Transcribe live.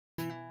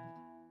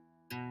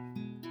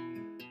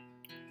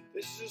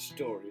This is a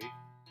story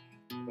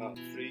about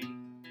three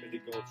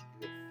billy goats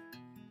gruff.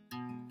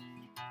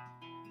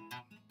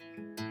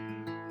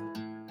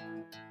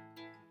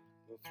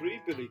 The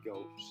three billy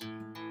goats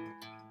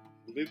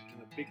lived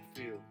in a big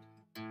field.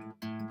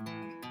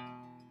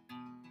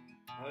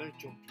 I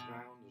jumped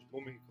around as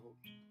mummy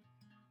goat,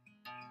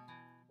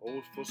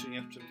 always fussing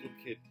after a little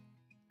kid,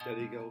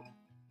 daddy goat.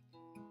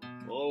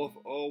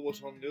 All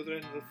was on the other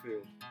end of the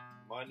field,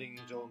 minding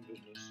his own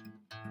business,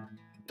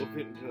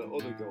 looking to the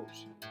other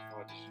goats in the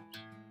far distance.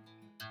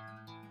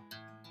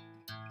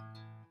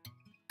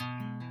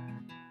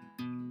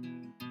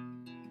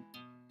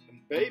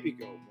 And baby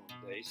goat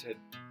one day said,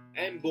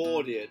 "I'm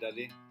bored here,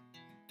 daddy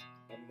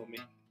and mummy.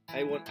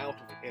 I want out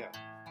of here.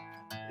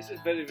 This is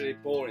very, very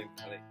boring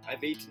paddock.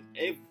 I've eaten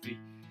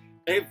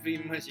every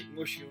magic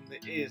mushroom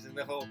there is in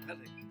the whole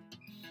paddock,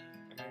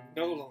 and I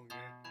no longer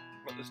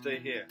want to stay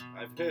here.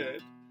 I've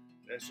heard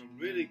there's some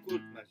really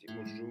good magic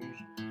mushrooms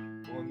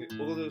on the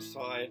other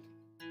side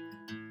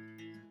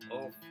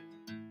of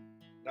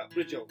that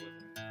bridge over there."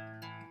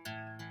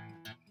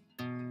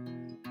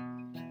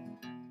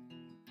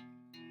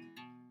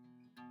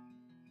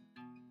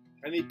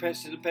 And he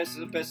pestered and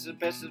pestered and pestered and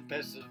pestered and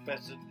pestered and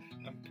pestered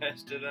and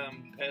pestered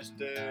and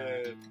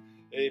pestered.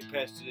 He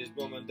pestered his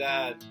mum and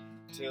dad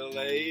till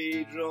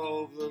they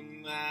drove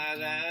them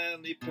mad,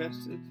 and he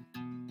pestered.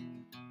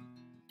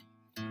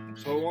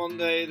 So one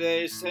day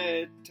they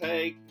said,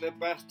 "Take the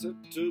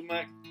bastard to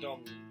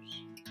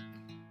McDonald's,"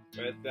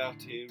 but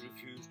that he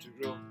refused to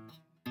go.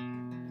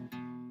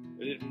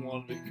 He didn't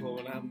want to become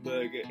an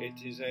hamburger at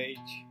his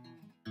age.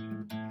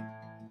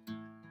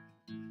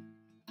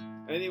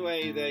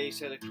 Anyway, they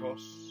set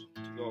across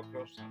to go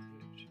across that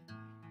bridge,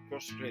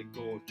 across the Great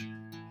Gorge.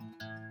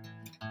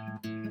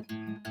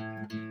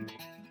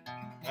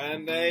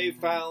 And they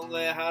found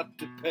they had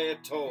to pay a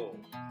toll.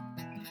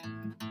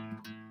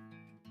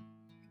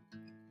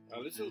 A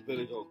little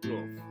billy goat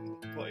gruff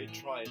thought he'd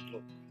try his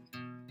luck,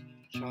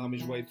 charm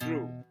his way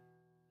through.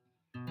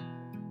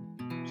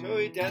 So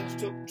he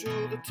danced up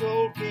to the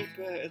toll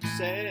keeper and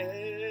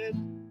said,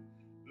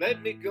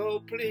 "Let me go,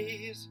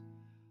 please,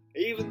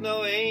 even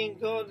though I ain't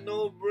got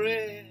no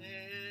bread.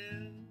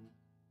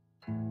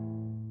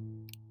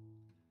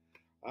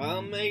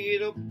 I'll make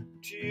it up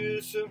to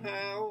you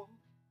somehow."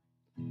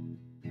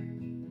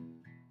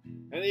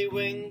 And he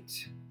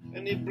winked,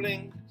 and he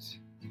blinked,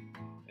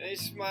 and he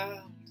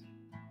smiled,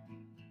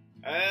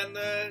 and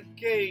the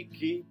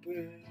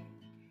gatekeeper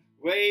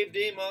waved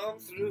him on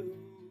through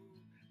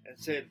and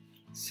said,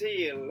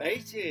 "See you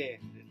later,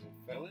 little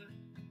fella.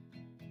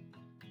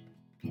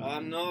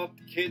 I'm not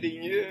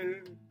kidding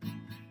you."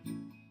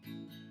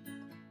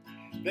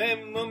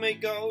 Then mummy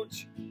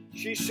goat,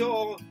 she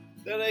saw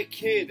that a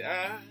kid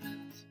had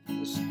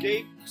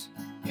escaped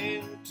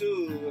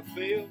into the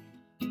field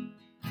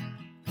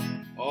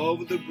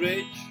over the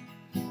bridge,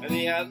 and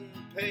he hadn't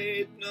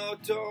paid no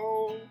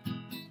toll.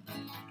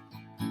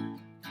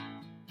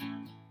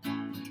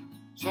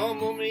 So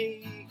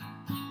mummy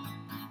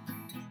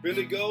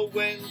billy goat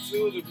went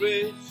to the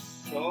bridge,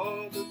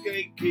 saw the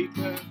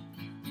gatekeeper,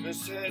 and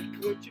said,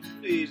 "Could you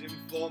please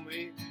inform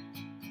me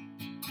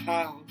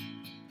how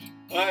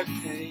I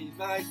paid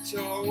my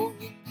toll?"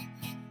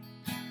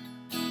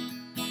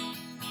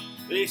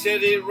 He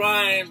said, "It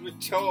rhymes with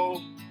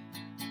toll.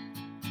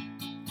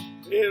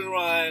 It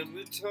rhymes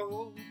with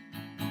toll."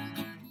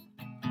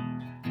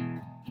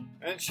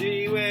 And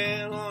she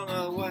went on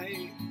her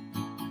way,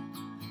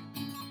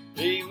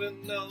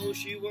 even though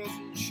she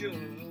wasn't sure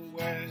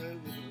where the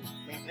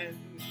man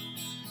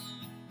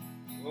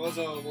was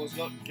or was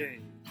not gay.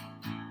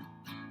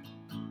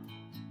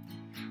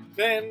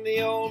 Then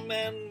the old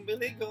man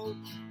Billy Goat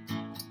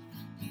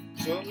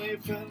suddenly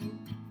found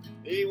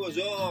he was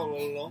all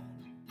alone.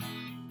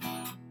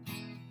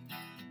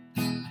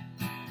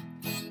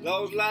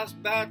 Those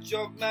last batch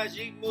of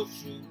magic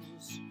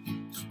mushrooms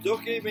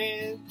stuck him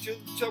into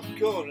the top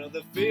corner of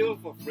the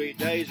field for 3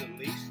 days at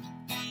least.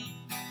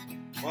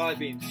 While I've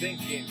been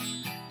thinking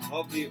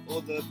of the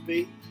other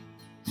beasts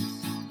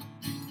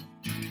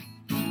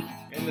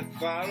in the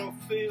far-off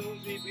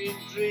fields he'd been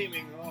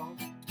dreaming of.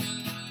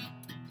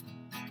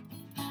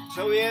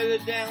 So he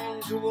headed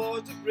down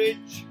towards the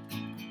bridge,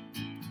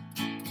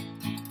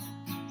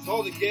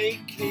 saw the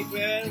gatekeeper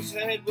and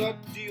said, "What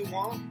do you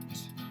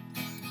want?"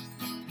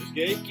 The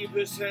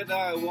gatekeeper said,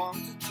 "I want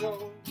a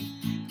toll."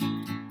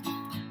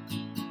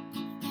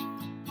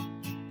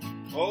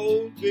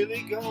 Old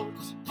Billy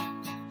Goat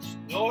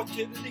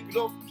snorted and he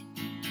gruffed.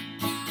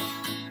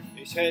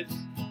 He said,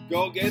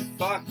 "Go get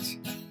fucked,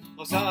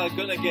 or I'm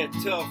gonna get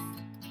tough."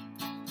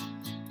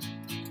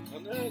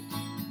 And the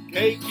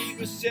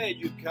gatekeeper said,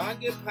 "You can't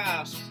get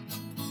past.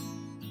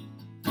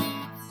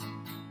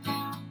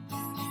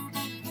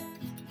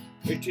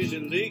 It is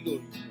illegal,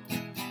 you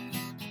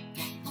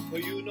know, for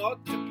you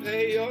not to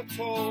pay your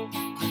toll,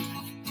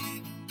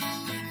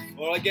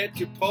 or I get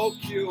to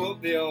poke you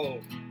up the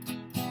hole,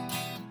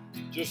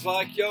 just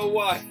like your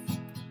wife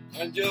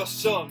and your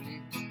son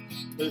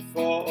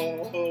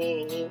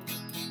before."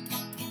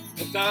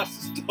 And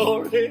that's the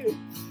story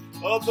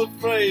of the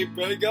free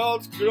Billy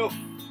Goat's gruff.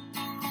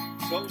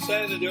 Some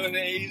say they're doing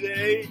it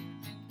easy,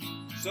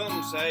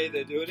 some say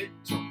they're doing it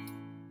tough.